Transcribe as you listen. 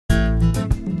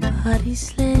body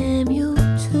slam you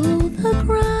to the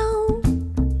ground,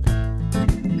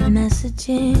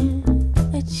 messaging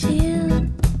a chill.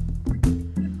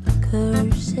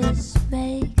 Curses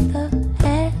make the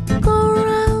head go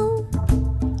round,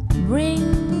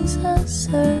 brings a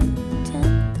certain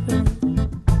thrill.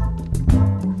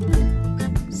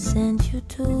 Send you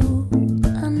to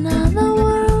another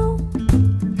world,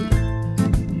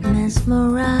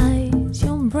 mesmerize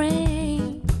your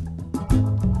brain.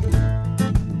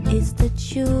 It's the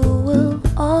jewel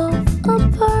of a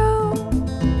pearl,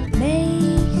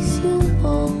 makes you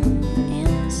go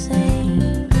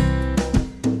insane.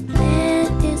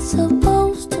 And it's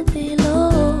supposed to be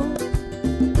low.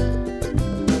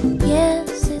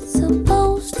 Yes, it's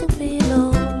supposed to be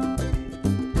low.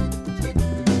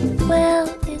 Well,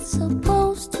 it's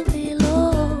supposed to be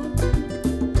low.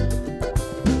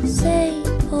 Say,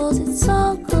 'cause it's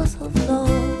all 'cause of love.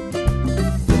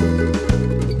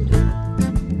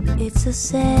 It's a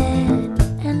sad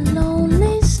and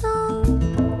lonely song,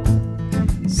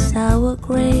 sour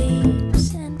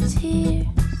grapes and tears.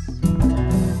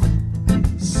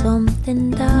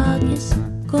 Something dark is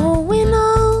going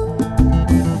on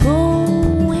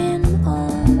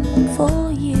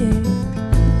for years.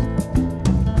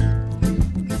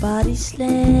 Body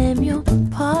slam your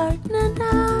partner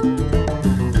down,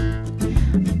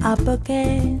 up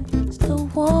against the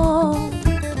wall.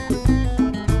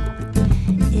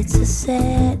 It's a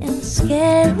sad and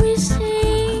scary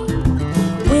scene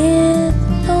with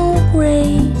no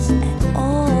grace at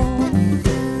all.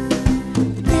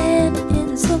 And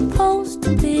it's supposed to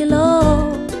be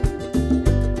low.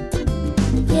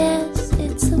 Yes,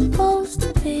 it's supposed to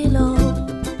be low.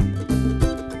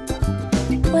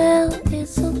 Well,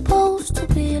 it's supposed to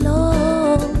be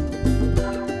low.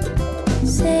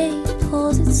 Say,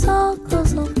 'cause it's all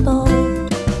 'cause of love.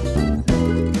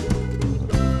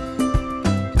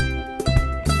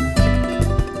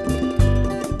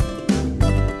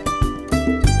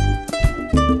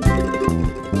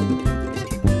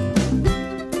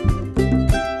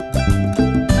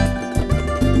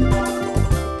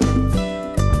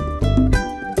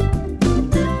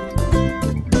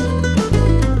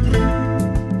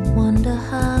 Wonder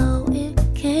how it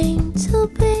came to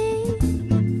be,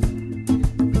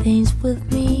 things with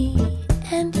me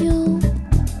and you,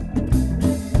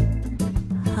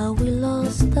 how we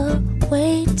lost the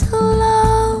way to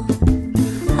love,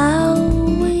 how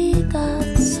we got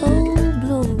so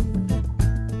blue.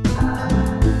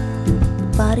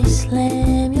 Body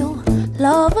slam your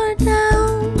lover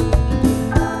down,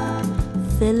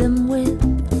 fill him with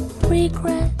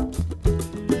regret.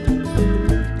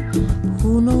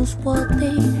 Who knows what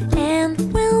the end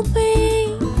will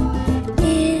be?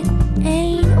 It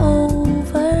ain't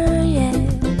over yet.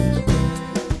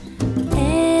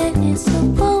 And it's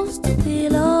supposed to be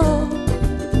low.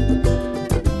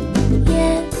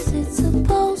 Yes, it's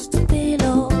supposed to be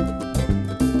low.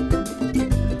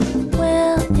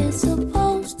 Well, it's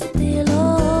supposed to be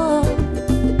low.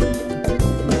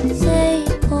 Say,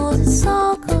 'cause it's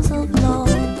all 'cause of love.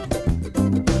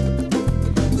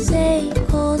 Say,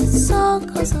 'cause it's all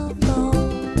 'cause of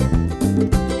love.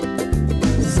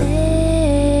 Say,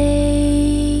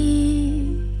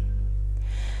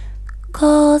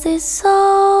 'cause it's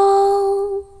all